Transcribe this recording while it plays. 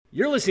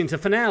You're listening to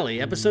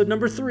Finale, episode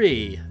number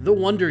 3, The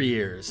Wonder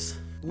Years.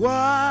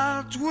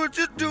 What would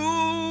you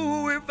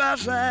do if I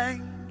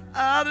sang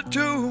out of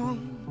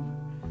tune?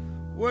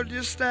 Would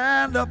you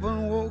stand up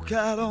and walk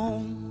out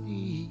on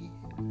me?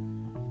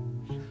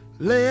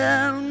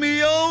 Lend me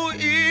your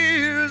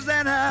ears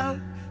and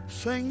I'll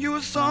sing you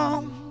a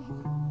song.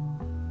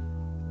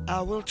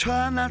 I will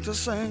try not to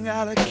sing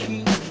out of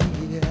key.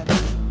 Yeah.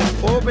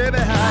 Oh, baby,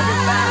 how you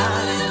like?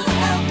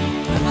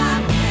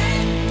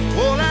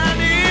 All I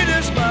need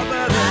is my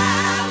brother.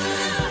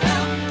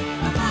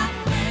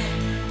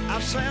 I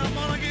say I'm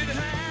gonna get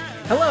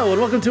high. Hello,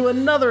 and welcome to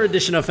another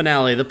edition of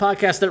Finale, the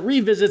podcast that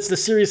revisits the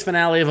series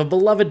finale of a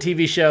beloved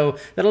TV show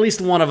that at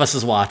least one of us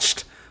has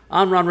watched.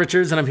 I'm Ron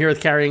Richards, and I'm here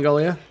with Carrie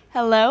Angolia.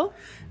 Hello.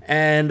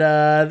 And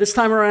this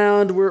time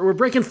around, we're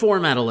breaking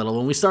format a little.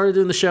 When we started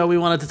doing the show, we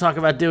wanted to talk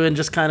about doing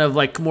just kind of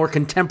like more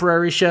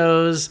contemporary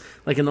shows,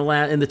 like in the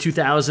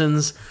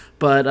 2000s.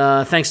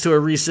 But thanks to a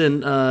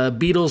recent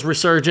Beatles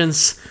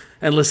resurgence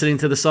and listening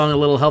to the song "A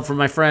Little Help from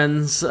My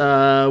Friends,"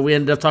 we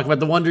ended up talking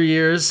about the Wonder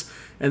Years.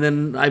 And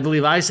then I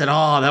believe I said,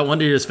 "Oh, that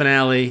Wonder Years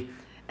finale."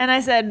 And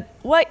I said,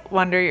 what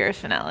Wonder Years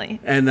finale?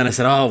 And then I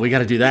said, "Oh, we got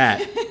to do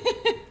that."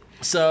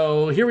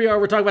 So here we are.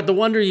 We're talking about The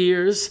Wonder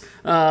Years,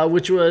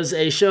 which was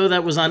a show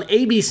that was on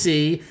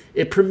ABC.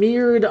 It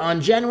premiered on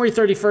January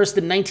 31st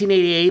in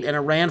 1988, and it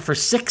ran for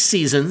 6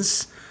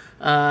 seasons.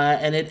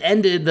 And it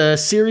ended, the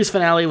series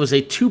finale was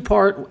a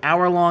 2-part,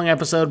 hour-long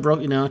episode,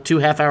 2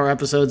 half-hour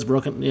episodes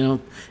broken,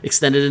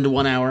 extended into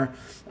 1 hour,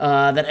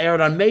 that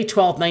aired on May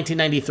 12th,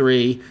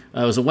 1993. It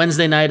was a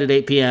Wednesday night at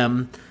 8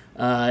 p.m.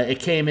 It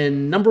came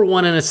in number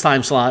 1 in its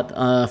time slot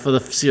for the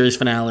series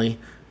finale.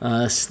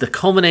 The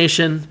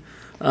culmination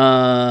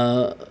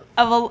of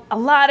a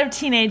lot of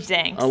teenage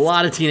angst. A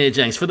lot of teenage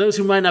angst. For those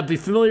who might not be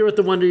familiar with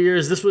The Wonder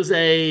Years, this was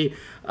a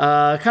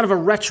kind of a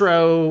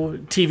retro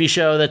TV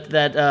show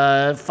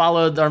that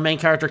followed our main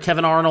character,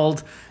 Kevin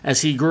Arnold,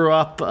 as he grew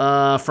up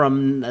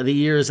from the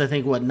years,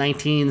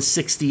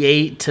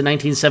 1968 to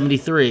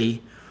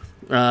 1973.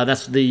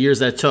 That's the years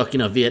that it took,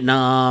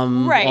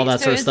 Vietnam, right, all that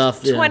so sort of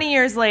stuff. 20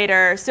 years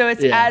later, so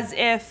it's as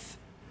if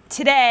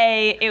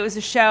today it was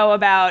a show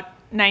about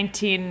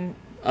 93.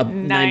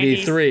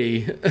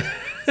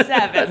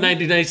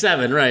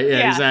 1997, right?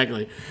 Yeah,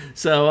 exactly.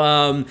 So,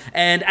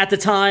 and at the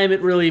time,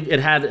 it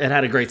had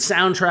a great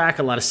soundtrack,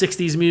 a lot of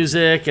 '60s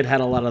music. It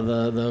had a lot of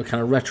the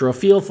kind of retro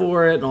feel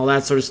for it and all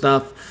that sort of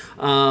stuff.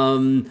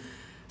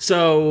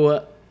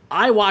 So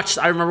I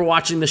remember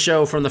watching the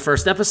show from the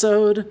first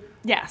episode.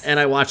 Yes. And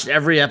I watched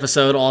every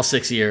episode all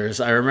 6 years.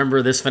 I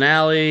remember this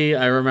finale.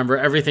 I remember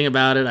everything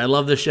about it. I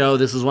love the show.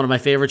 This is one of my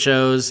favorite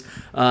shows,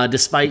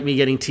 despite me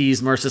getting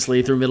teased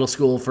mercilessly through middle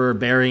school for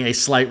bearing a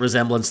slight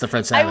resemblance to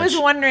Fred Savage. I was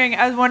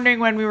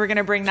wondering when we were going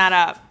to bring that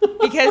up,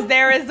 because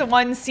there is the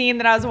one scene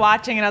that I was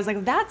watching and I was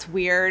like, that's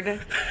weird,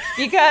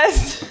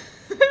 because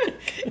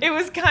it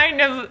was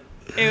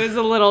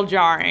a little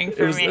jarring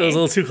for me. It was a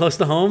little too close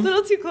to home? A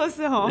little too close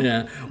to home.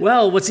 Yeah.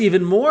 Well, what's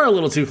even more a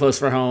little too close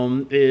for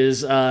home is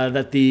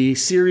that the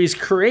series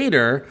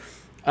creator,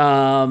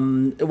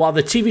 while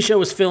the TV show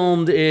was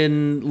filmed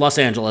in Los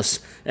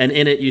Angeles, and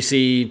in it you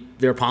see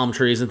their palm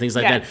trees and things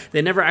like that,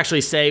 they never actually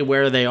say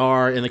where they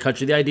are in the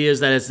country. The idea is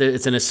that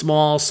it's in a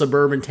small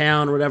suburban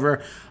town or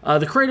whatever.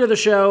 The creator of the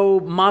show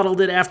modeled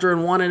it after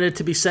and wanted it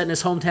to be set in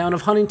his hometown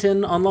of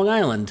Huntington on Long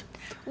Island.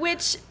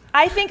 Which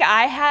I think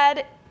I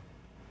had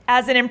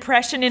as an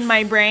impression in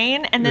my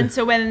brain, and then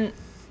so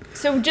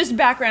just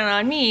background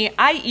on me,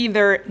 I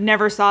either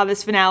never saw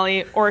this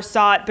finale or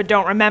saw it but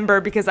don't remember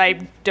because I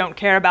don't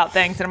care about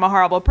things and I'm a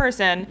horrible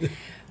person.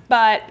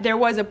 But there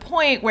was a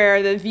point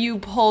where the view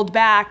pulled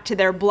back to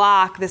their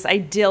block, this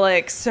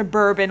idyllic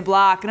suburban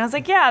block, and I was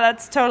like, yeah,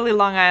 that's totally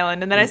Long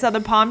Island. And then I saw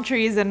the palm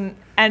trees and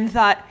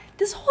thought,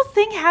 this whole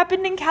thing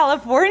happened in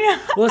California?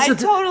 Well, I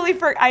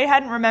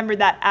hadn't remembered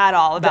that at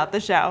all about the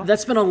show.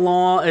 That's been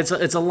it's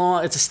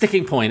a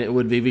sticking point, it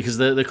would be, because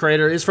the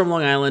creator is from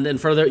Long Island,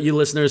 and for you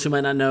listeners who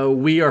might not know,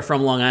 we are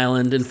from Long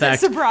Island.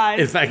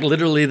 Surprise. In fact,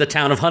 literally the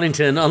town of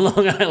Huntington on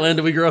Long Island.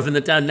 We grew up in the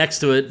town next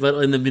to it,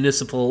 but in the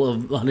municipal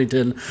of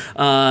Huntington.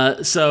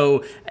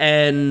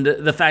 And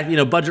the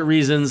fact, budget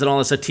reasons and all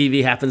this stuff,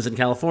 TV happens in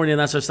California and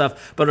that sort of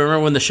stuff. But I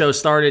remember when the show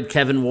started,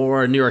 Kevin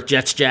wore a New York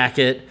Jets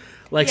jacket.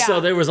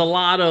 So there was a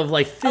lot of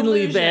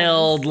thinly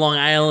veiled Long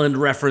Island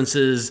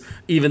references,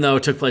 even though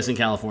it took place in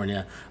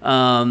California.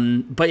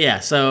 But yeah,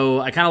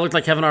 so I kind of looked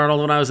like Kevin Arnold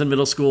when I was in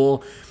middle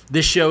school.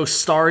 This show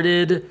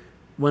started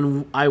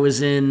when I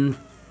was in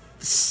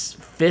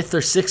 5th or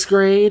 6th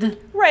grade.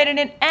 Right, and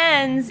it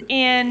ends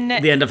in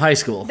the end of high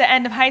school.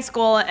 And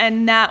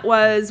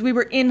we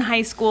were in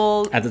high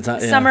school at the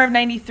time. Summer of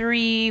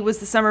 '93 was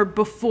the summer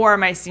before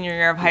my senior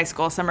year of high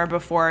school. Summer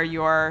before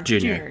your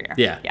junior year.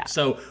 Yeah.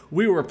 So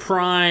we were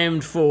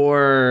primed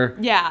for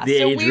the age group for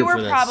this. So we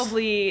were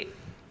probably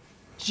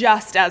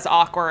just as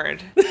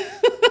awkward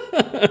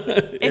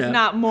if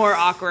not more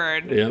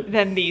awkward Yep.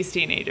 than these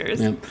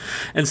teenagers. Yep.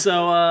 And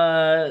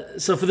so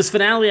for this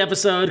finale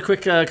episode,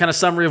 quick kind of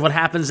summary of what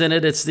happens in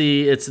it. It's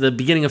the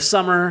beginning of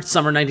summer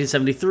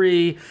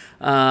 1973.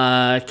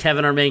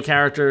 Kevin, our main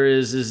character,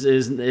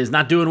 is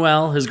not doing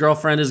well. His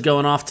girlfriend is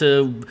going off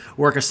to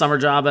work a summer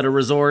job at a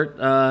resort,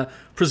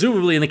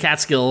 presumably in the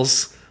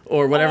Catskills.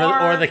 Or whatever,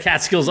 or the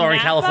Catskills are in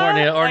Napa?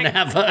 California, or Like,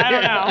 Napa. I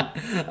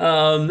don't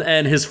know.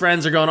 And his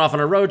friends are going off on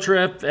a road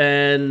trip,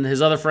 and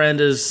his other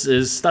friend is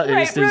doing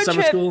road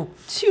summer trip school.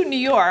 to New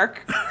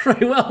York.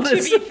 Right. Well, To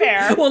be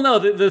fair. Well, no,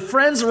 the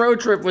friends' road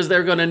trip was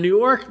they're going to New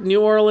York,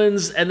 New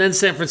Orleans, and then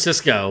San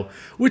Francisco,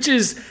 which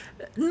is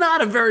not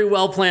a very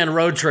well planned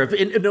road trip.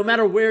 No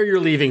matter where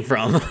you're leaving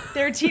from,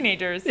 They're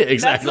teenagers. Yeah,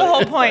 exactly. That's the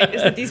whole point,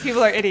 is that these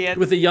people are idiots.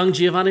 with a young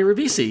Giovanni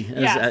Ribisi.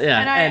 Yes.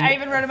 And I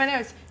even wrote in my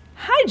notes,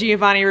 hi,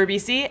 Giovanni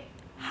Ribisi.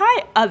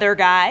 Hi, other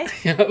guy.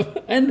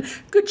 and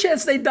good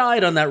chance they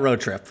died on that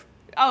road trip.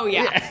 Oh,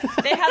 yeah.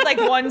 They had like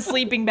one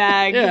sleeping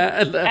bag Yeah,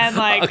 and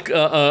like,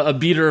 a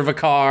beater of a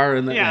car,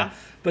 and Yeah.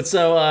 But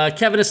so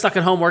Kevin is stuck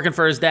at home working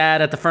for his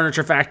dad at the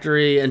furniture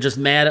factory and just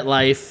mad at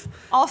life.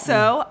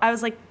 also, I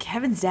was like,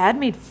 Kevin's dad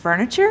made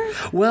furniture?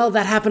 Well,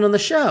 that happened on the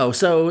show.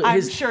 So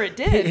I'm sure it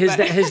did, His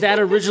but- his dad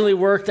originally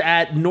worked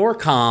at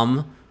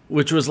Norcom,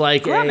 which was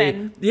like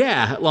Grumman.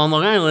 on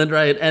Long Island,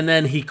 right? And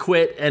then he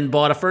quit and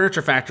bought a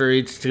furniture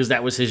factory because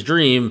that was his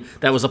dream.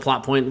 That was a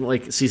plot point in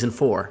like season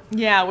 4.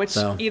 Yeah, which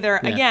So,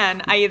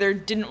 again, I either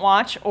didn't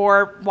watch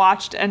or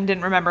watched and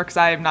didn't remember because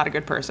I am not a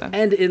good person.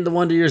 And in the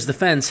Wonder Years'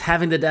 defense,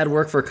 having the dad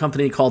work for a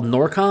company called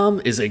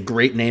Norcom is a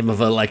great name of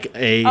a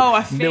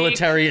fake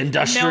military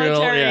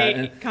industrial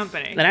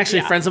company. And actually,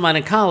 Yeah. friends of mine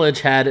in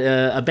college had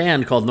a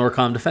band called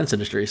Norcom Defense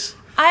Industries.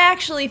 I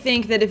actually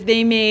think that if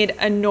they made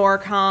a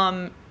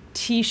Norcom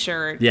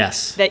t-shirt,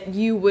 Yes. that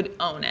you would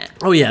own it.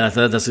 Oh yeah,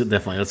 that's a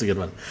good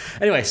one.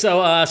 Anyway,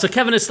 so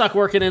Kevin is stuck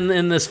working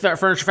in this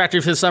furniture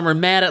factory for the summer,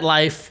 mad at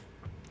life,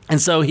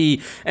 and so and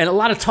a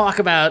lot of talk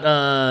about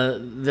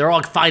they're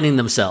all finding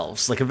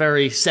themselves, like a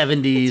very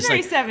 70s, It's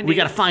very like 70s. we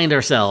got to find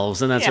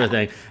ourselves and that sort of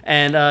Yeah. thing.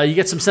 And you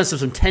get some sense of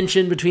some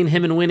tension between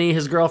him and Winnie,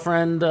 his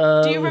girlfriend.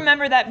 Do you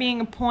remember that being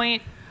a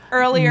point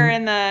earlier Mm-hmm.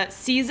 in the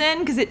season?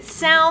 Because it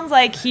sounds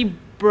like he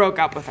broke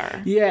up with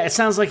her. Yeah, it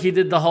sounds like he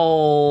did the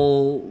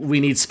whole we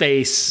need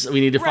space,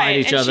 we need to find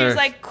each and other. she was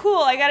like, cool,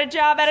 I got a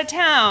job out of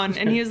town.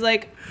 And he was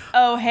like,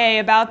 oh, hey,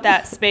 about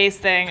that space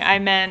thing, I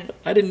meant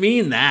I didn't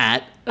mean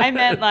that.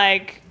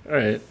 like All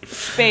right.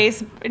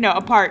 space,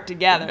 apart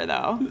together,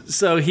 though.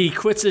 So he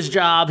quits his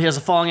job. He has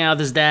a falling out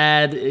with his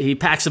dad. He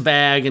packs a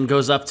bag and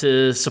goes up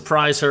to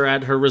surprise her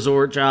at her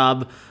resort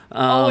job.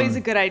 Always a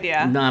good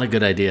idea. Not a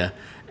good idea.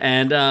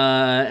 And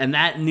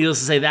that, needless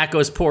to say, that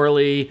goes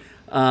poorly.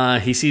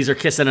 He sees her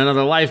kissing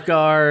another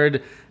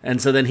lifeguard. And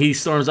so then he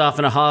storms off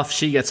in a huff.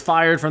 She gets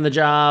fired from the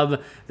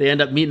job. They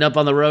end up meeting up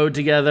on the road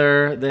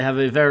together. They have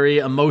a very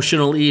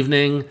emotional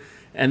evening.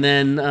 And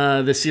then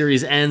the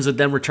series ends with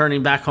them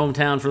returning back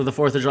hometown for the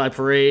 4th of July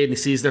parade. And he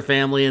sees their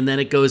family. And then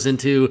it goes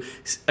into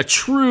a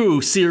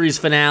true series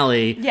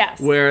finale. Yes.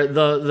 Where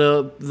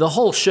the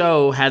whole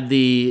show had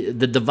the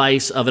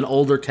device of an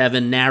older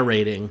Kevin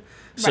narrating.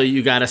 So Right.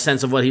 you got a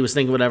sense of what he was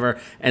thinking, whatever.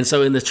 And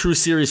so in the true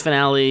series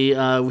finale,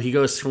 he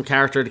goes from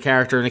character to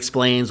character and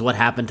explains what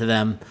happened to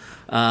them.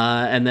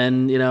 And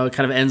then, it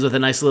kind of ends with a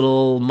nice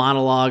little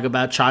monologue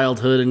about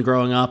childhood and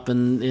growing up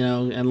and,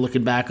 and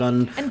looking back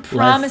on And life.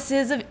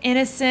 promises of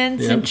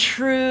innocence Yep. and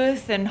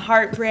truth and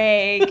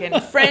heartbreak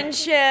and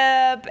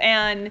friendship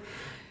and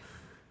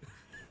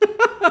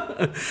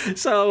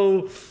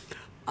So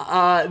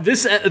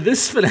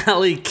this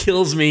finale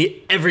kills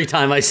me every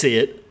time I see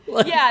it.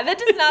 yeah, that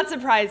does not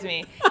surprise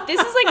me. This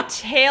is like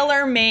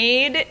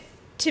tailor-made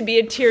to be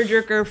a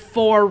tearjerker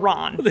for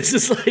Ron. This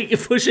is like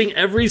pushing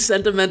every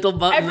sentimental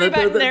button. Every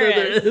button there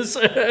is.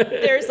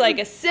 There's like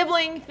a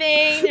sibling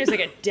thing, there's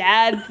like a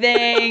dad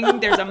thing,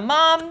 there's a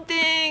mom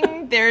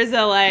thing, there's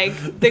a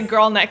like the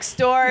girl next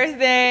door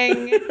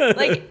thing.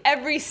 Like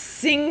every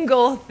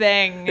single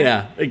thing.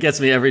 Yeah, it gets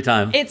me every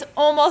time. It's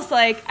almost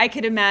like I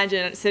could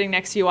imagine sitting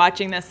next to you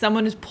watching this.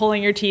 Someone is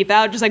pulling your teeth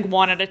out just like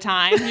one at a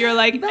time. You're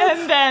like,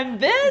 and then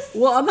this.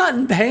 Well, I'm not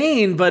in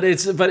pain, but it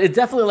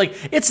definitely like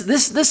it's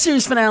this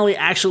series finale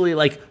actually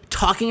like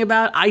talking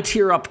about. I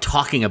tear up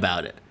talking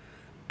about it,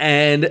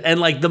 and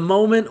like the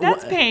moment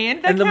That's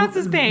pain. That and counts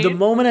as pain. The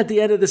moment at the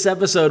end of this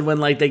episode when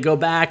like they go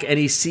back and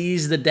he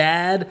sees the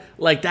dad,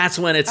 like that's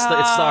when it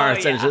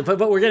starts. yeah. And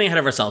but we're getting ahead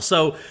of ourselves.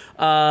 So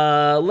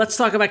let's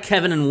talk about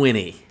Kevin and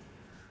Winnie.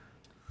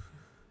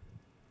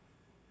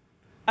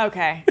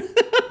 Okay.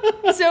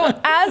 So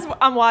as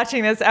I'm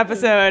watching this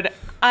episode,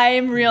 I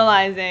am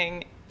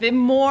realizing the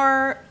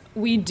more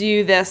we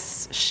do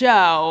this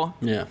show,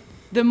 Yeah.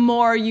 the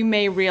more you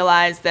may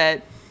realize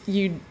that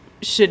you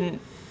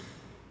shouldn't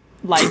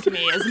like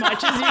me as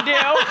much as you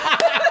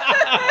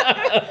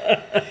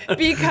do.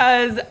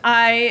 Because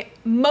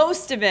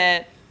most of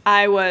it,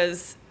 I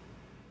was,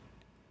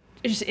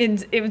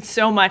 it was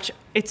so much,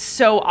 it's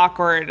so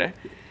awkward.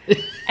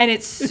 And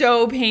it's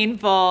so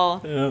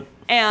painful. Yeah.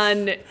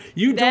 And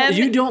You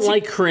don't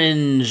like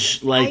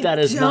cringe. Like I that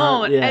is don't.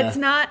 not. Yeah. It's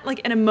not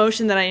like an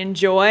emotion that I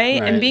enjoy.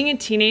 Right. And being a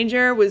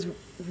teenager was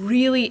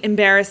really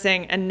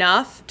embarrassing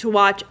enough to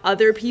watch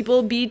other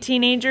people be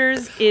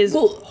teenagers is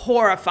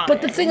horrifying.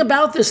 But the thing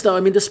about this, though, I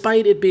mean,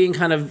 despite it being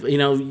kind of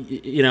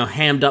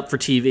hammed up for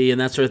TV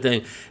and that sort of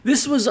thing,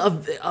 this was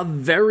a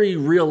very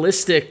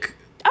realistic.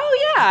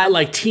 Oh yeah,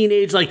 Like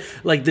teenage, like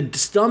the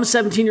dumb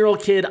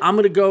 17-year-old kid. I'm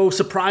gonna go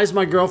surprise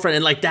my girlfriend,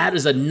 and like that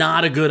is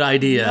not a good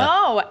idea.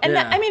 No, and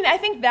Yeah. I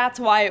think that's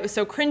why it was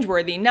so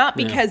cringeworthy. Not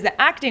because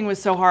the acting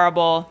was so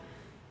horrible,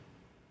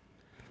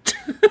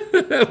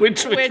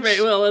 which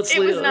it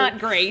was not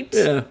great.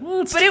 Yeah,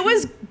 well, But it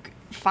was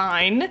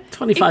fine.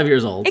 25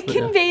 years old. It but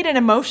yeah. conveyed an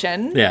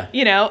emotion. Yeah.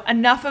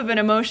 Enough of an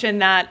emotion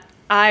that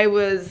I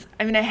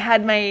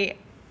had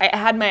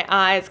my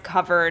eyes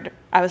covered.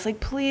 I was like,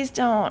 please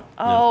don't.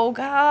 Oh,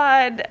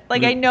 God.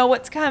 Like, I know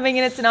what's coming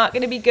and it's not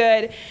going to be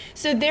good.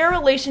 So their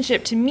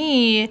relationship to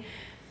me,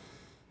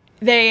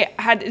 they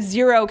had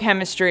zero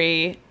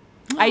chemistry.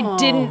 I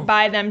didn't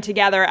buy them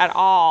together at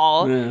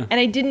all. Yeah. And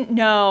I didn't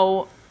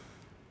know.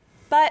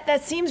 But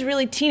that seems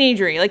really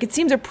teenagery. Like, it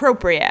seems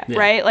appropriate, Yeah.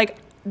 right? Like,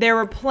 there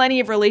were plenty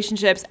of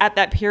relationships at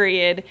that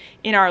period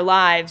in our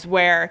lives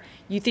where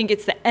you think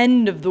it's the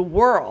end of the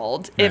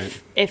world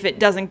if it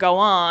doesn't go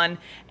on.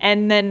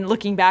 And then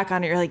looking back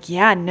on it, you're like,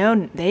 yeah,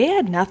 no, they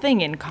had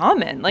nothing in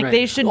common. Like, Right.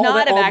 they should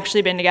not have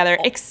actually been together,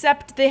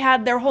 except they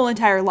had their whole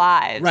entire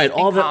lives Right. in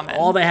common.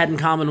 All they had in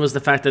common was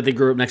the fact that they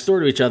grew up next door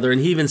to each other, and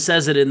he even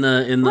says it in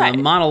the Right.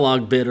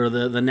 monologue bit or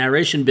the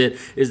narration bit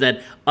is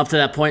that up to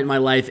that point in my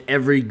life,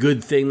 every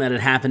good thing that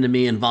had happened to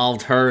me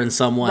involved her in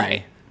some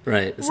way.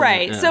 Right.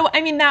 Right. Yeah. So,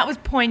 I mean, that was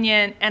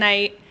poignant, and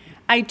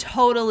I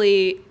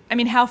totally. I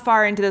mean, how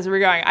far into this are we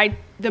going?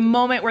 The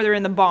moment where they're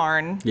in the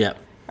barn. Yeah.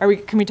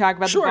 Can we talk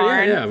about Sure. the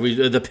barn?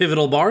 Yeah. The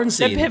pivotal barn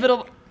scene. The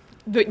pivotal.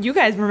 But you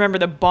guys remember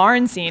the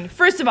barn scene?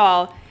 First of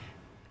all,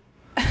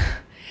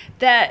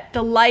 that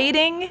the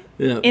lighting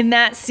in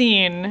that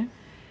scene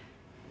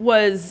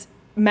was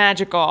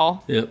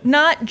magical. Yep.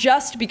 Not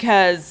just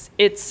because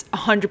it's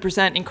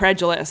 100%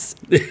 incredulous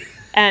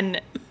and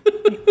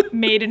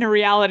made in a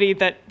reality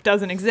that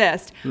doesn't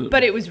exist,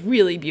 but it was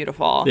really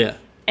beautiful. Yeah.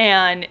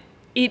 And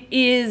it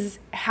is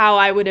how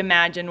I would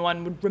imagine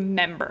one would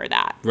remember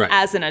that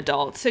as an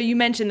adult. So you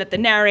mentioned that the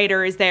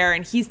narrator is there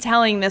and he's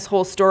telling this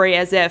whole story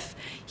as if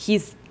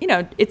he's,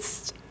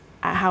 it's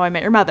How I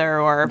Met Your Mother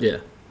or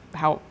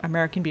How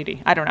American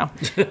Beauty. I don't know.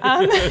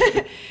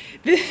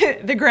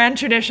 The grand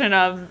tradition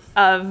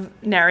of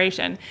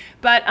narration.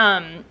 But,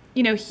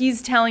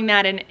 he's telling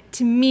that, and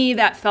to me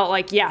that felt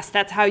like, yes,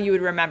 that's how you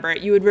would remember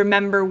it. You would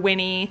remember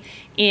Winnie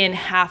in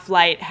half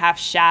light, half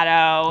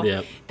shadow.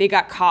 Yep. They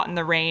got caught in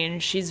the rain.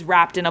 She's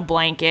wrapped in a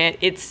blanket.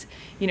 It's,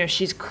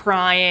 she's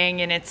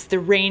crying, and it's the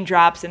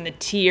raindrops and the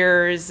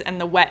tears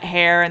and the wet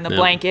hair and the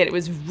blanket. It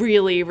was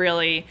really,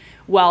 really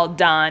well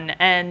done,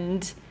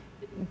 and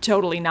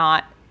totally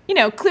not,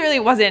 clearly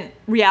it wasn't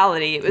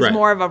reality. It was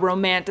more of a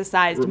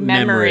romanticized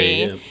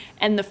memory.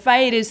 And the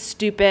fight is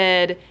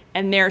stupid,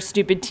 and they're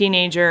stupid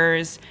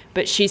teenagers,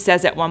 but she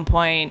says at one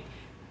point,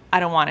 I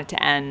don't want it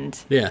to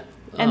end. Yeah.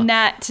 And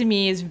that, to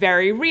me, is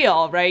very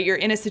real, right? You're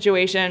in a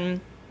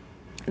situation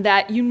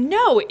that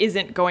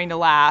isn't going to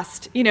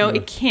last.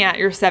 It can't.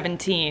 You're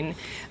 17.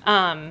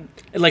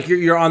 Like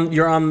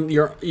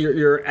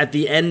you're at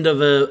the end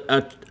of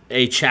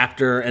a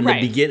chapter and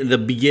the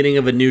beginning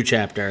of a new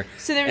chapter.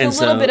 So there's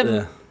a little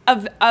bit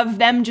of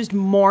them just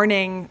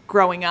mourning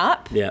growing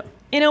up. Yeah.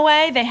 In a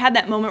way, they had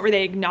that moment where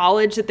they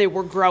acknowledged that they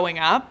were growing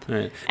up.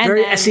 Right. And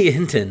Very then, S.E.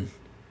 Hinton.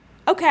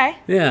 Okay.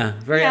 Yeah,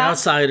 very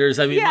outsiders.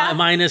 I mean,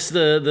 minus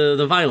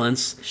the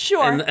violence.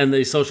 Sure. And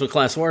the social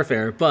class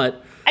warfare,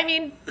 but... I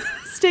mean,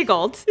 stay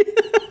gold.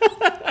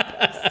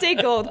 Stay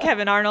gold,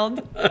 Kevin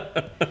Arnold.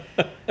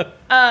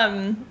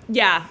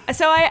 Yeah.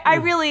 So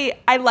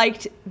I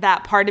liked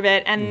that part of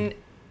it, and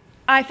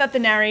I thought the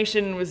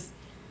narration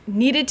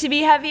needed to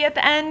be heavy at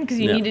the end because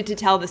you needed to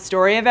tell the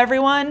story of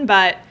everyone,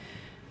 but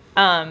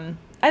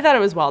I thought it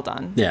was well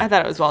done. Yeah. I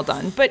thought it was well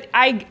done. But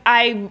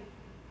I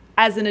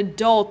as an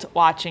adult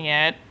watching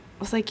it,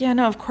 was like, yeah,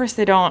 no, of course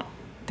they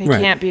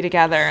can't be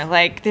together.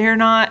 Like, they're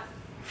not.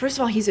 First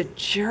of all, he's a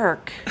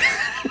jerk.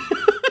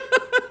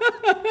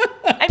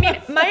 I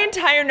mean, my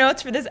entire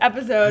notes for this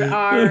episode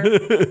are,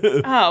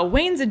 oh,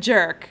 Wayne's a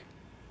jerk.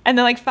 And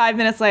then 5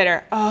 minutes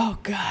later, oh,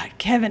 God,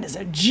 Kevin is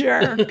a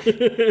jerk.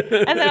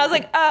 And then I was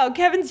like, oh,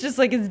 Kevin's just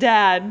like his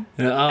dad.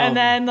 And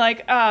then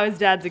oh, his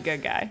dad's a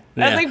good guy.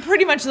 That's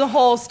pretty much the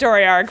whole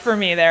story arc for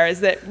me there is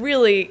that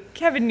really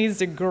Kevin needs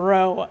to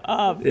grow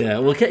up. Yeah,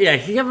 well,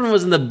 Kevin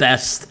wasn't the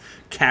best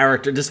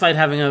character, despite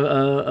having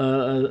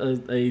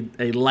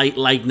a light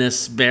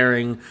likeness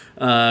bearing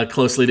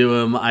closely to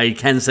him. I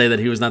can say that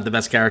he was not the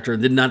best character,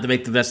 did not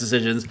make the best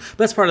decisions. But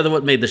that's part of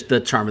what made the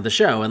charm of the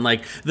show. And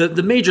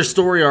the major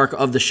story arc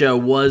of the show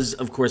was,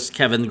 of course,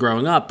 Kevin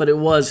growing up, but it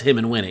was him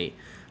and Winnie.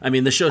 I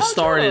mean, the show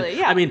started. totally,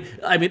 yeah. I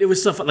mean, it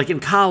was so fun. Like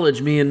in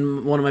college, me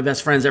and one of my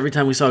best friends, every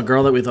time we saw a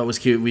girl that we thought was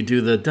cute, we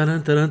do the dun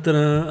dun dun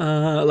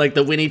dun like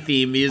the Winnie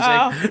theme music,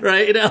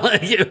 right? You know,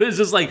 like it was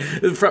just like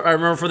I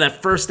remember from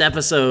that first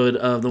episode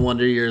of The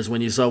Wonder Years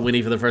when you saw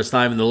Winnie for the first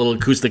time and the little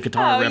acoustic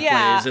guitar riff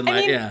plays, and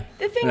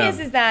the thing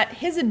is that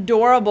his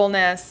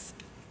adorableness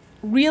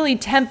really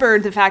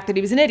tempered the fact that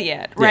he was an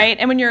idiot, right?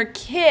 And when you're a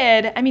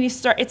kid, I mean,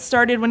 it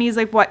started when he's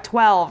like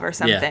 12 or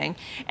something,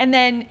 and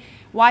then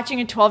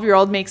watching a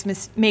 12-year-old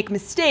make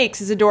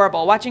mistakes is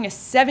adorable. Watching a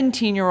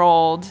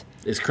 17-year-old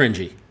is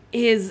cringy.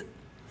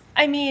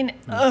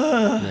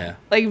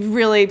 Like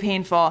really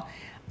painful.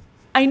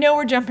 I know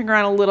we're jumping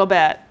around a little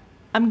bit.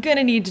 I'm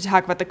gonna need to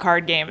talk about the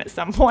card game at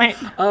some point.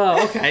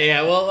 Oh, okay,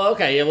 yeah. Well,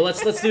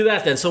 let's do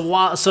that then. So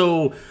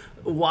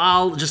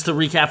while just to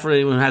recap for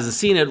anyone who hasn't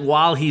seen it,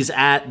 while he's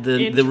at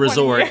the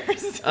resort,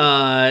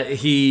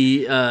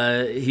 he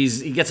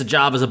gets a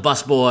job as a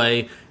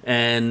busboy,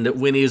 and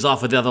Winnie is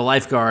off with the other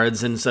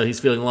lifeguards, and so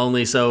he's feeling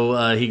lonely.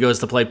 So he goes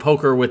to play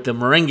poker with the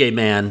merengue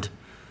band.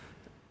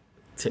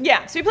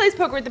 Yeah, so he plays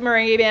poker with the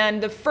merengue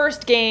band. The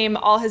first game,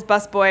 all his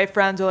busboy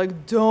friends are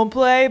like, "Don't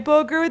play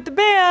poker with the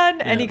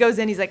band," and he goes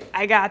in. He's like,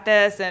 "I got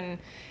this," and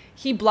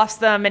he bluffs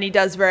them, and he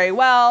does very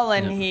well,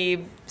 and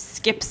he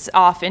skips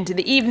off into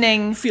the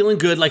evening, feeling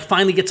good, like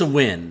finally gets a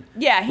win.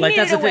 Yeah, he like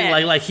needed that's the a thing.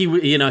 win. Like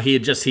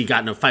he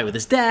got in a fight with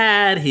his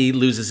dad. He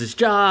loses his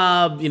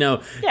job. You know,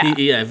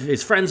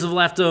 his friends have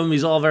left him.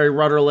 He's all very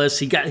rudderless.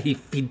 He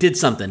did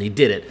something. He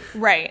did it.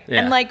 Right,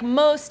 and like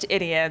most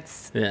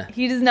idiots,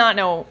 he does not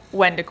know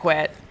when to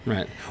quit.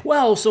 Right.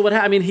 Well, so what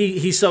happened? I mean,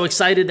 he's so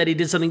excited that he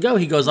did something.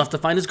 He goes off to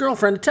find his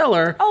girlfriend to tell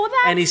her.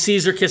 And he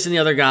sees her kissing the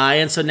other guy,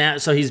 and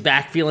so he's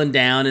back feeling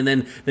down. And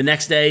then the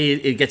next day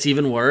it gets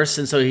even worse,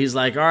 and so he's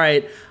like, "All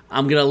right,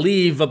 I'm gonna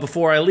leave, but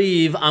before I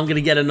leave, I'm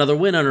gonna get another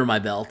win under my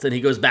belt." And he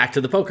goes back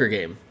to the poker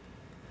game.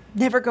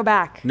 Never go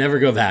back. Never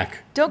go back.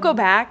 Don't go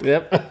back.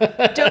 Yep.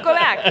 Don't go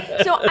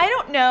back. So I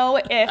don't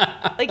know if,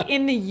 like,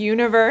 in the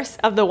universe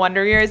of the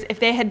Wonder Years, if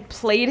they had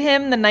played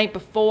him the night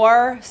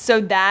before so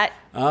that...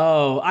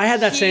 Oh, I had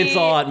that same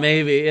thought,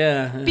 maybe,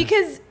 yeah.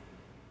 Because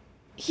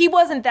he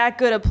wasn't that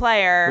good a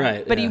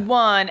player, but he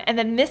won. And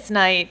then this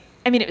night,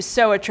 I mean, it was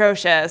so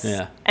atrocious.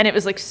 Yeah. And it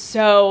was, like,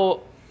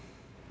 so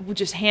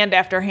just hand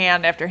after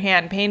hand after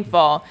hand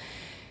painful.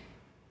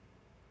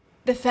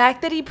 The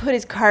fact that he put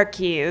his car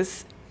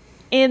keys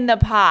in the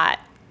pot.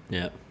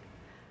 Yeah.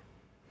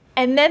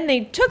 And then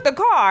they took the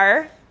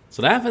car. That's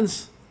what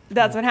happens.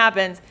 That's what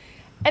happens.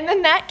 And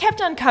then that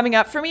kept on coming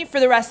up for me for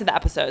the rest of the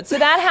episode. So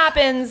that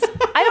happens,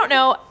 I don't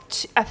know,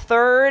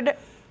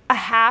 a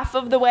half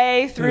of the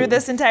way through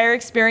this entire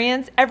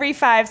experience. Every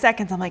 5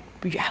 seconds, I'm like,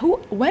 are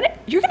you going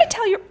to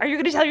tell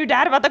your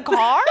dad about the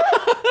car?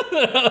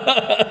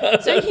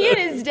 So he and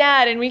his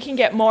dad, and we can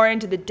get more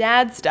into the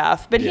dad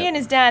stuff, but he and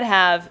his dad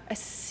have a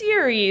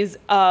series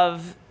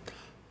of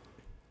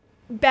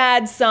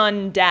bad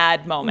son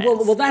dad moments.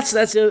 Well, that's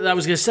what I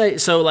was gonna say.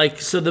 So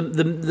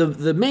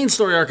the main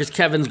story arc is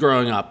Kevin's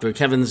growing up.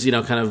 Kevin's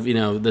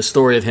the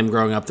story of him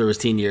growing up through his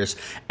teen years,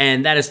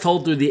 and that is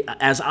told through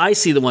as I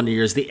see the Wonder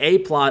Years, the A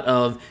plot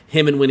of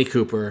him and Winnie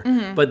Cooper,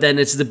 but then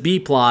it's the B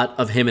plot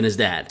of him and his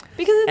dad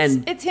because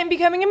it's him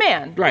becoming a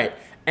man, right?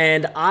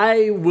 And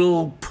I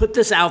will put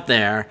this out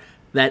there,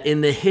 that in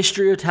the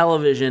history of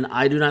television,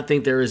 I do not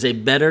think there is a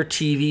better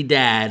TV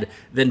dad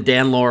than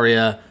Dan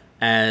Lauria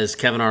as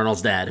Kevin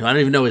Arnold's dad, who I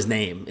don't even know his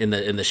name in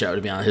the show,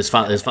 to be honest. His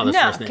father's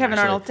first name. Kevin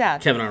Arnold's dad.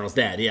 Kevin Arnold's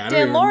dad, yeah.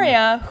 Dan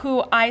Lauria,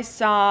 who I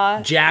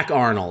saw... Jack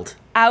Arnold.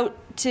 ...out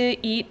to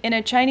eat in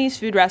a Chinese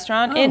food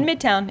restaurant in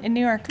Midtown in New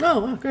York.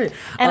 Oh, great.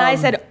 And I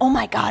said, oh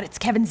my God, it's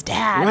Kevin's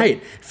dad.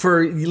 Right.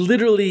 For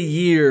literally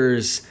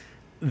years,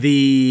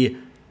 the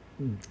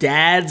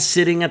dad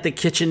sitting at the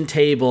kitchen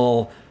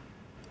table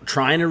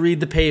trying to read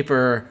the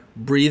paper,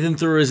 breathing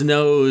through his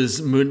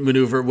nose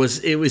maneuver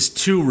was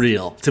too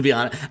real, to be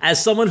honest.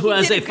 As someone who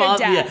has a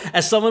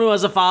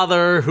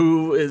father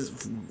who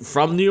is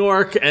from New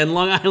York and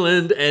Long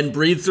Island and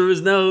breathes through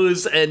his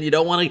nose, and you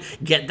don't want to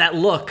get that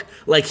look,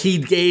 like he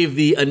gave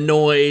the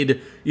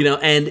annoyed,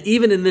 and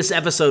even in this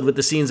episode with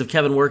the scenes of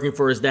Kevin working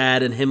for his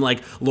dad and him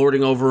like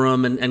lording over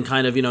him and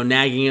kind of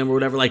nagging him or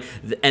whatever, like,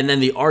 and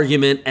then the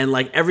argument and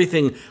like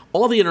everything,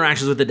 all the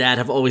interactions with the dad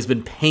have always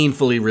been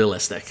painfully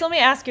realistic. So let me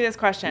ask you this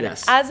question.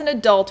 Yes. As an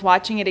adult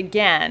watching it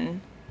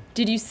again,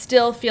 did you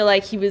still feel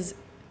like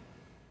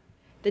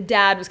the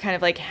dad was kind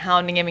of like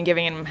hounding him and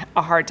giving him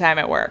a hard time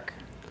at work?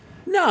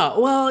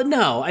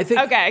 No, I think...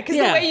 Okay, because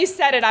the way you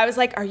said it, I was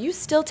like, are you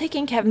still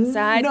taking Kevin's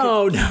side?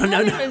 No.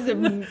 As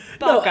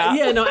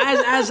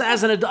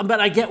an adult, but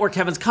I get where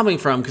Kevin's coming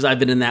from, because I've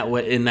been in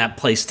that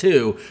place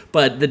too,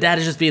 but the dad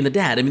is just being the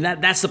dad. I mean,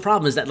 that's the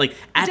problem, is that like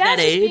at that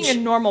age... just being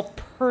a normal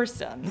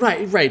person.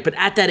 Right, but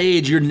at that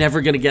age, you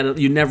never get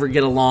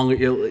along with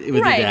your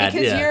dad. Right,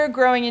 because you're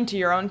growing into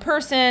your own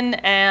person,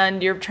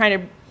 and you're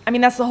trying to... I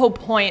mean, that's the whole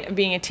point of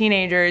being a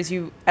teenager, is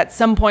you, at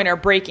some point, are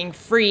breaking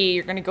free.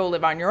 You're going to go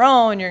live on your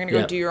own. You're going to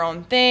go do your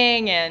own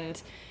thing.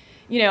 And,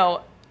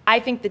 I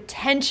think the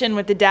tension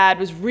with the dad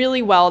was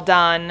really well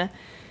done.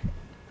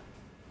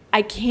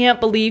 I can't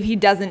believe he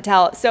doesn't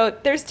tell. So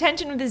there's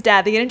tension with his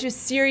dad. They get into a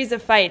series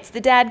of fights. The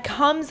dad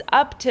comes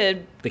up to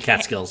The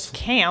Catskills.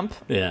 camp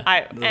Yeah.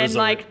 and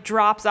like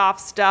drops off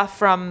stuff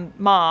from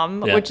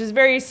mom, Yeah. which is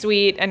very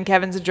sweet, and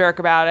Kevin's a jerk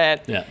about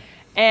it. Yeah.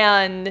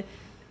 And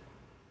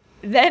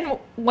then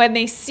when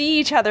they see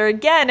each other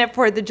again at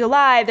 4th of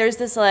July, there's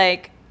this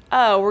like,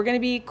 oh, we're going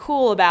to be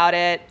cool about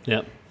it.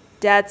 Yep.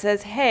 Dad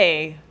says,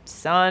 hey,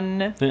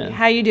 son, Yeah.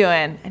 how you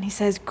doing? And he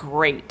says,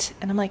 great.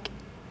 And I'm like,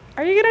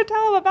 are you going to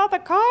tell him about the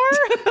car?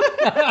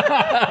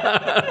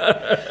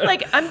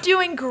 Like, I'm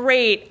doing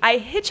great. I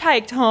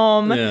hitchhiked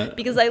home Yeah.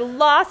 because I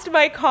lost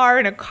my car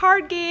in a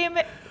card game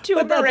to a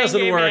But that doesn't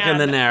merengue work in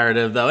the man.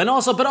 narrative, though.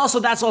 But also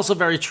that's also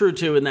very true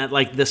too. In that,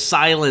 like, the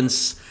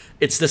silence,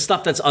 it's the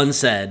stuff that's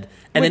unsaid,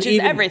 and Which then is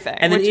even everything.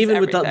 And then Which is even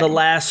with the everything.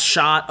 last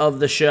shot of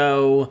the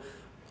show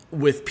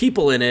with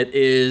people in it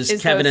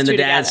is Kevin those and the two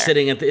dad together.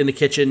 sitting in the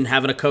kitchen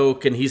having a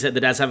Coke, and the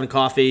dad's having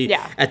coffee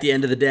Yeah. at the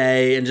end of the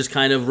day, and just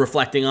kind of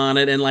reflecting on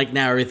it, and like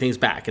now everything's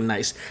back and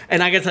nice.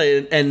 And I gotta tell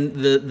you, and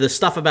the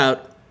stuff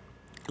about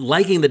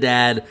liking the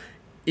dad,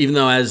 even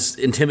though as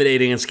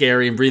intimidating and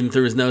scary and breathing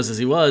through his nose as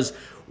he was,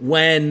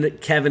 when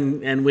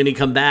Kevin and Winnie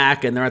come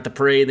back and they're at the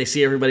parade and they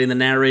see everybody and the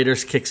narrator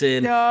kicks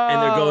in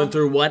and they're going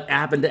through what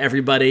happened to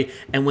everybody,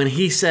 and when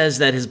he says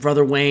that his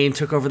brother Wayne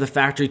took over the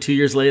factory 2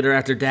 years later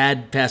after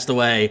dad passed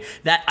away,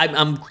 that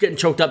I'm getting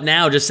choked up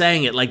now just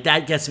saying it. Like,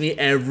 that gets me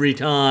every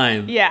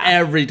time. Yeah.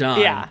 Every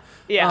time. Yeah.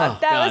 Yeah. Oh,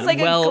 that God. was like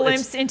Well, a it's-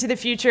 glimpse into the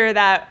future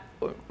that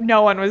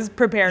no one was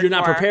prepared for. You're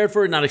not prepared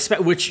for it, not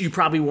expect, which you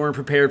probably weren't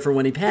prepared for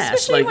when he passed.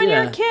 Especially when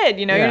you're a kid,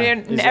 you know, Yeah,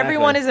 you're,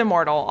 everyone exactly. is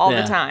immortal all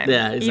Yeah, the time.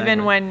 yeah, exactly.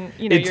 Even when,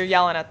 you know, It's- you're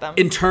yelling at them.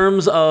 In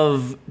terms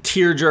of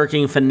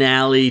tear-jerking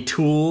finale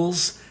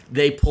tools,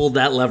 they pulled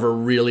that lever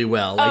really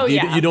well. Like, Oh,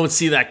 yeah. you don't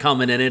see that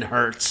coming, and it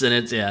hurts, and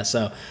it's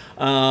so.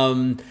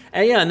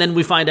 And then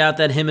we find out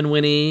that him and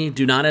Winnie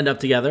do not end up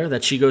together.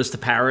 That she goes to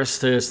Paris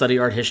to study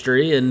art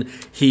history, and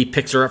he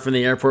picks her up from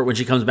the airport when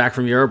she comes back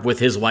from Europe with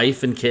his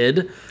wife and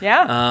kid.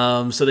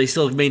 Yeah. So they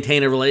still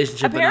maintain a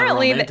relationship.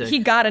 Apparently, but not romantic. he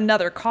got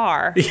another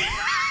car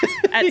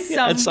at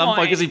some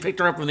point. because he picked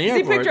her up from the He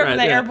airport. picked her up from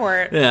right, the yeah.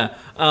 airport.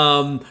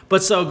 Yeah.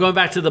 But so going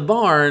back to the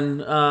barn,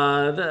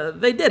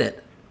 they did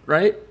it,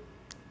 right?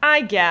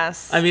 I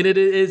guess. I mean,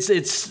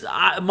 it's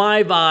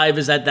my vibe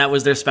is that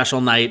was their special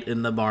night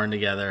in the barn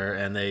together,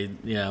 and they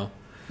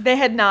They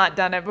had not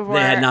done it before.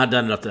 they had not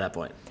done it up to that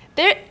point.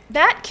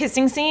 That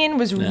kissing scene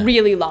was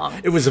really long.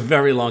 It was a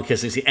very long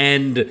kissing scene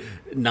and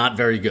not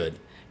very good.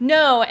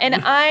 No, and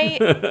I,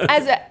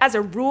 as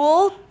a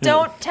rule,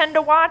 don't tend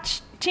to watch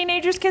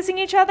teenagers kissing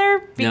each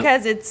other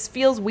because it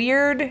feels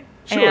weird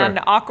Sure. and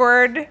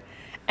awkward.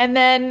 And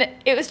then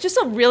it was just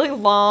a really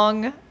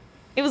long.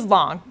 It was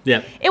long.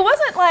 Yeah. It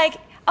wasn't like,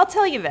 I'll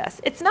tell you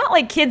this. It's not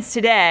like kids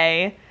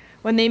today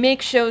when they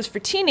make shows for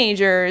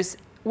teenagers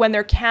when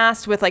they're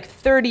cast with like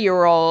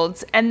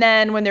 30-year-olds, and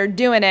then when they're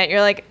doing it,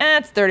 you're like,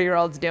 it's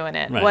 30-year-olds doing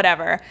it, Right.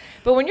 whatever.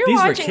 But when you're These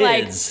were watching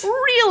like kids.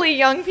 really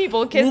young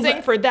people kissing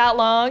that- for that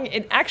long,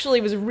 it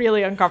actually was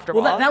really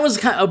uncomfortable. Well, that was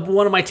kind of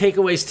one of my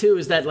takeaways too.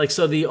 Is that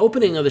so the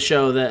opening of the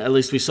show that at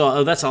least we saw.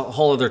 Oh, that's a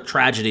whole other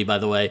tragedy, by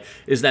the way.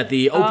 Is that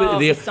the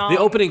song.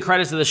 opening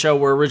credits of the show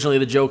were originally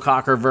the Joe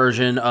Cocker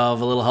version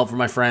of "A Little Help from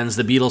My Friends,"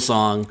 the Beatles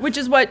song. Which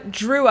is what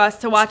drew us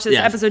to watch this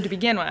Yes. episode to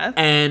begin with.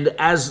 And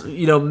as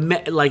you know,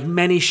 like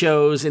many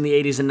shows in the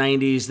 80s and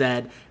 90s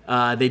that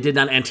they did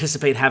not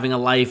anticipate having a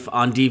life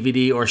on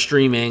DVD or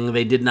streaming.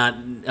 They did not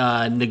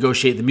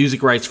negotiate the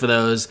music rights for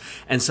those.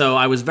 And so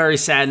I was very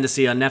saddened to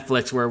see on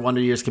Netflix, where Wonder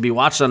Years can be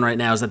watched on right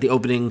now, is that the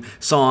opening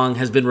song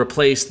has been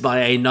replaced by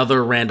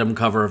another random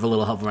cover of A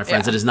Little Help from My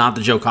Friends. Yeah. It is not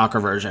the Joe Cocker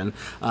version,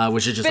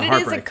 which is just But a it is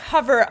heartbreak. a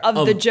cover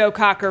of the Joe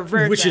Cocker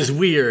version. Which is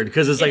weird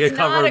because it's like It's a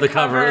cover not of the a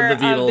cover of the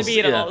cover Beatles. of the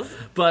Beatles.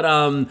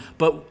 Yeah.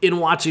 But in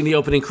watching the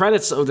opening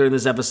credits during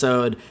this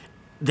episode,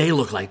 they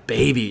look like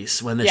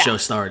babies when the Yeah. show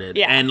started.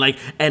 Yeah.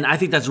 And I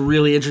think that's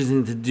really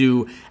interesting to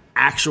do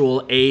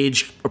actual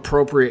age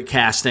appropriate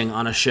casting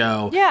on a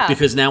show. Yeah.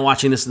 Because now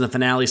watching this in the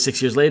finale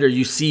 6 years later,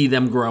 you see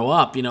them grow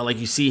up. You know, like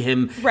you see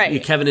him.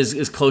 Right. Kevin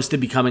is close to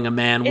becoming a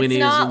man. It's Winnie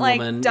is a not like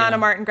woman. Donna yeah.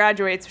 Martin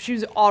graduates. She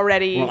was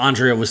already Well,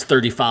 Andrea was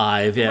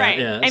 35. Yeah. right.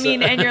 Yeah. I so-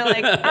 mean, and you're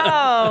like,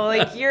 oh,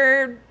 like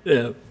you're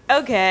yeah.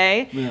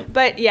 okay. Yeah.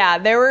 But yeah,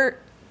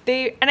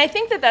 and I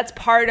think that that's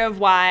part of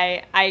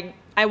why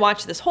I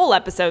watched this whole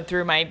episode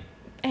through my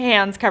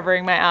hands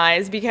covering my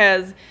eyes,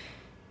 because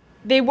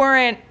they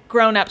weren't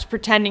grown-ups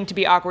pretending to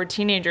be awkward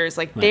teenagers.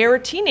 Like they were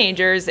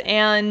teenagers,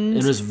 and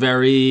It was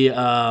very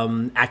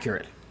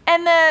accurate.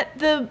 and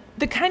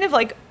the kind of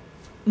like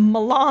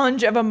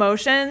melange of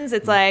emotions.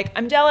 It's like,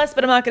 I'm jealous,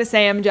 but I'm not going to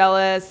say I'm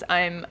jealous.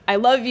 I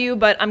love you,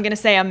 but I'm going to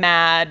say I'm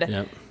mad.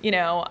 Yep. You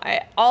know,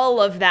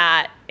 all of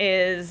that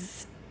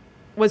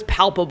was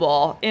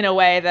palpable in a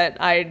way that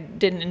I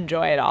didn't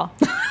enjoy at all.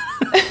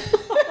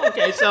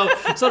 Okay, so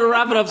to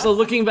wrap it up, so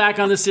looking back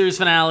on the series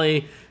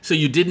finale, so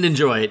you didn't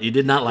enjoy it, you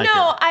did not like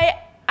No, it.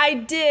 I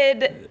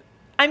did.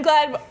 I'm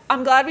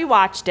glad we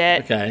watched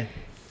it. Okay.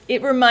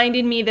 It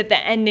reminded me that the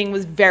ending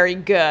was very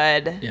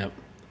good. Yep.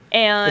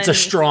 And It's a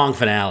strong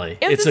finale.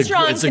 It was a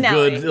strong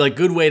finale. It's a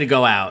good way to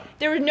go out.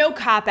 there were no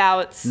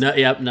cop-outs. No,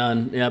 yep,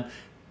 none. Yep.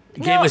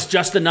 Gave No. us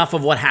just enough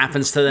of what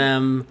happens to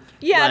them.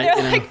 Yeah, they're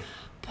you know. like,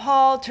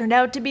 Paul turned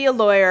out to be a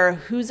lawyer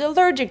who's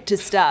allergic to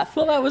stuff.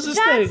 Well, that was his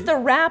That's thing. the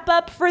wrap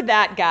up for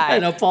that guy. I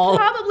know, Paul.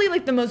 Probably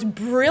like the most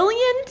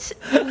brilliant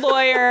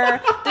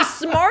lawyer, the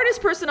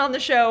smartest person on the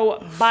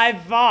show by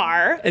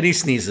far. And he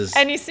sneezes.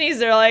 And he sneezes.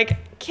 They're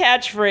like,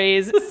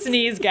 catchphrase,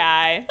 sneeze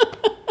guy.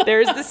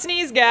 There's the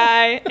sneeze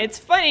guy. It's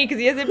funny because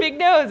he has a big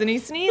nose and he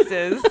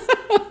sneezes.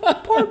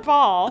 Poor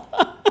Paul.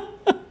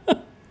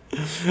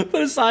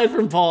 But aside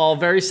from Paul,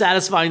 very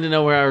satisfying to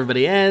know where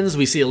everybody ends.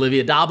 We see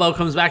Olivia Dabo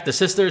comes back, the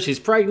sister. She's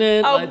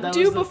pregnant. Oh, Like, that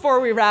was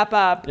before we wrap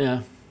up,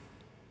 Yeah.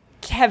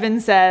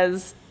 Kevin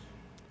says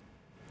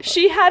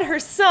she had her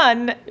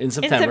son In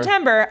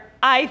September.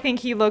 I think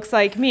he looks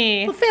like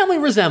me. A family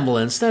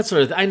resemblance. That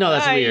sort of. I know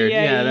that's Ay, weird. ay,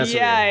 Yeah, that's ay.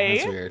 weird.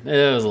 That's weird.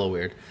 It was a little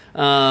weird.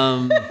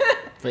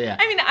 But yeah.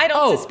 I mean, I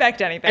don't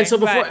suspect anything. And so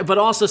but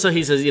also, so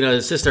he says,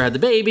 his sister had the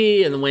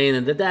baby, and then Wayne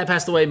and the dad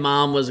passed away.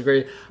 Mom was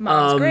great.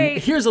 Mom's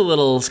great. Here's a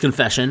little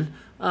confession.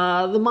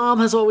 The mom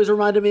has always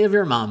reminded me of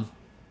your mom.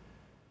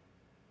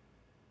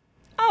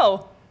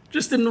 Oh,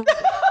 Just in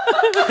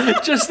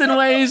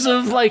ways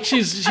of like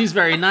she's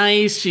very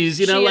nice. She's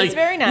She is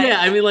very nice. Yeah,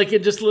 I mean like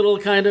it just little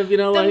kind of the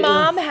like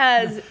mom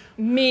has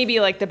maybe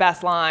like the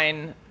best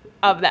line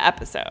of the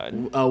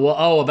episode.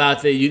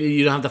 About the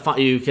you don't have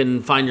to you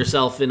can find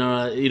yourself in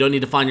a you don't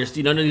need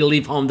to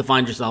leave home to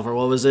find yourself, or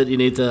what was it? You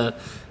need to.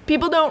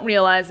 People don't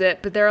realize it,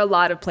 but there are a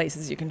lot of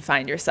places you can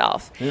find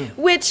yourself,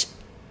 which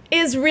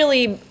is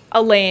really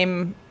a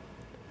lame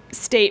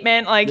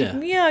statement. Like,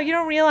 you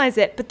don't realize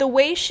it. But the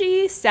way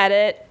she said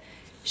it,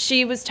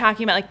 she was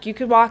talking about, like, you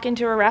could walk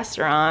into a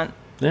restaurant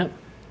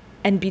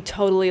and be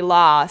totally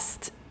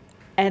lost,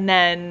 and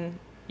then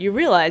you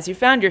realize you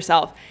found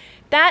yourself.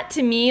 That,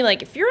 to me,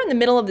 like, if you're in the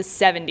middle of the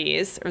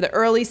 70s or the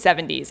early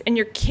 70s and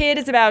your kid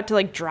is about to,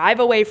 like, drive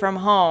away from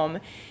home,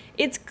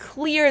 it's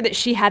clear that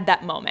she had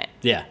that moment.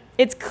 Yeah.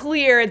 It's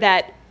clear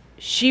that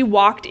she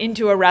walked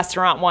into a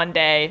restaurant one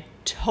day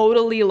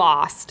totally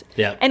lost.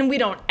 Yeah. And we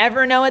don't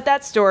ever know what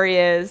that story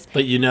is.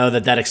 But you know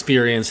that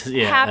experience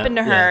happened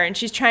to her, and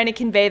she's trying to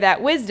convey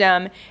that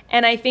wisdom.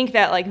 And I think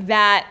that, like,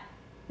 that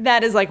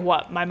is, like,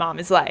 what my mom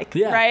is like,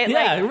 right?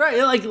 Yeah, like, right.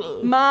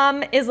 Like,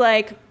 mom is,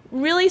 like,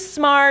 really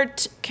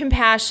smart,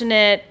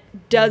 compassionate,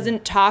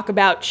 doesn't talk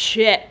about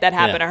shit that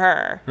happened to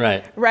her.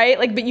 Right. Right?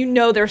 Like, but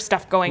there's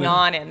stuff going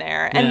on in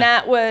there. And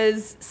that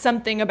was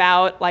something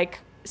about, like,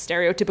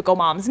 stereotypical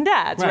moms and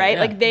dads, right?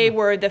 Yeah. Like, they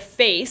were the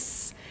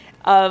face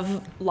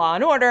of law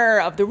and order,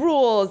 of the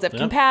rules, of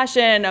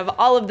compassion, of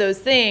all of those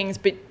things.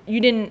 But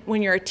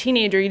when you're a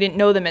teenager, you didn't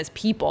know them as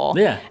people.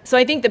 Yeah. So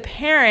I think the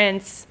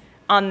parents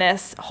on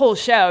this whole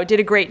show did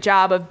a great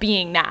job of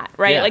being that,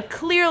 right? Yeah. Like,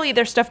 clearly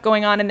there's stuff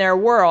going on in their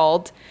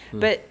world,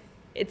 but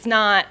it's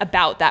not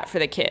about that for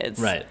the kids.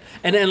 Right.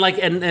 And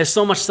there's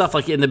so much stuff,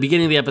 like in the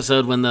beginning of the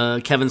episode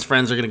when Kevin's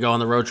friends are going to go on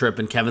the road trip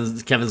and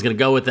Kevin's going to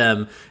go with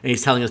them, and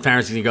he's telling his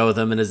parents he's going to go with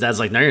them, and his dad's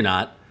like, no, you're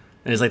not.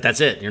 And he's like, that's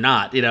it, you're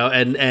not,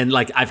 and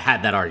like, I've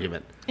had that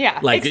argument. Yeah,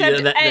 like,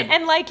 except,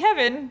 and like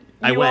Kevin,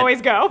 I you went.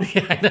 always go.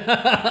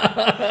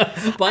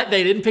 But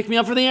they didn't pick me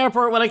up from the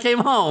airport when I came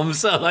home,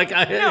 so like No,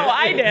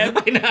 I did.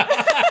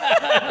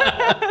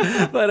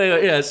 But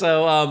anyway,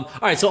 so all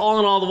right, so all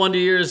in all, the Wonder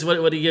Years,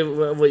 what do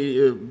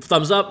you give?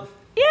 Thumbs up?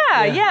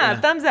 Yeah,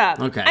 thumbs up.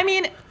 Okay. I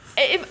mean,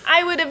 if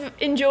I would have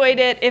enjoyed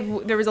it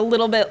if there was a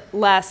little bit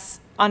less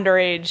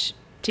underage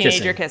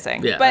teenager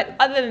kissing. Yeah. But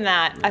other than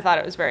that, I thought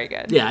it was very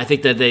good. Yeah, I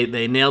think that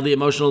they nailed the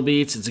emotional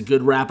beats. It's a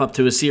good wrap up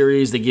to a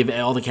series. They give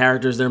all the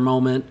characters their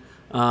moment,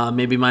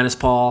 maybe minus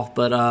Paul,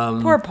 but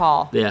Poor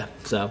Paul. Yeah.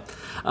 So,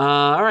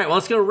 all right. Well,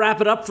 let's go wrap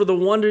it up for the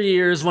Wonder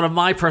Years, one of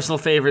my personal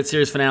favorite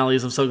series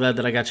finales. I'm so glad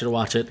that I got you to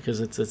watch it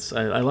because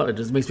I love it. It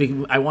just makes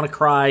me want to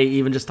cry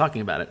even just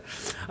talking about it.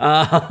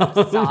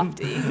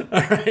 Softy.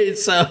 All right.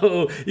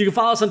 So you can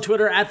follow us on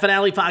Twitter at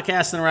Finale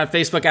Podcast, and we're at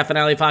Facebook at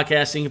Finale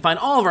Podcast. And you can find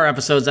all of our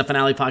episodes at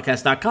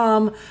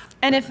FinalePodcast.com.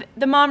 And if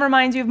the mom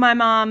reminds you of my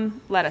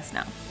mom, let us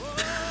know.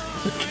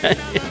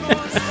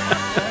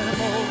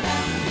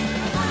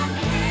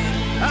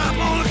 I'm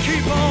gonna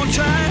keep on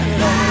trying.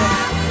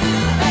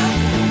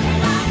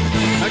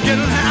 I'm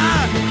getting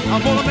high.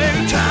 I'm gonna make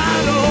it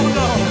time. Oh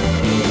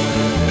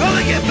Lord,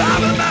 gonna get by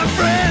with my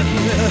friend.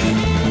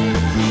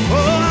 Oh,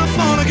 I'm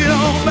gonna get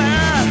on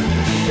by.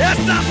 Yes,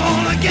 I'm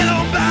gonna get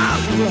on by.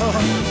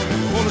 Lord,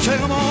 gonna take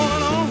them all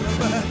along.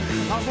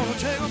 I'm gonna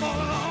take them all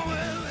along.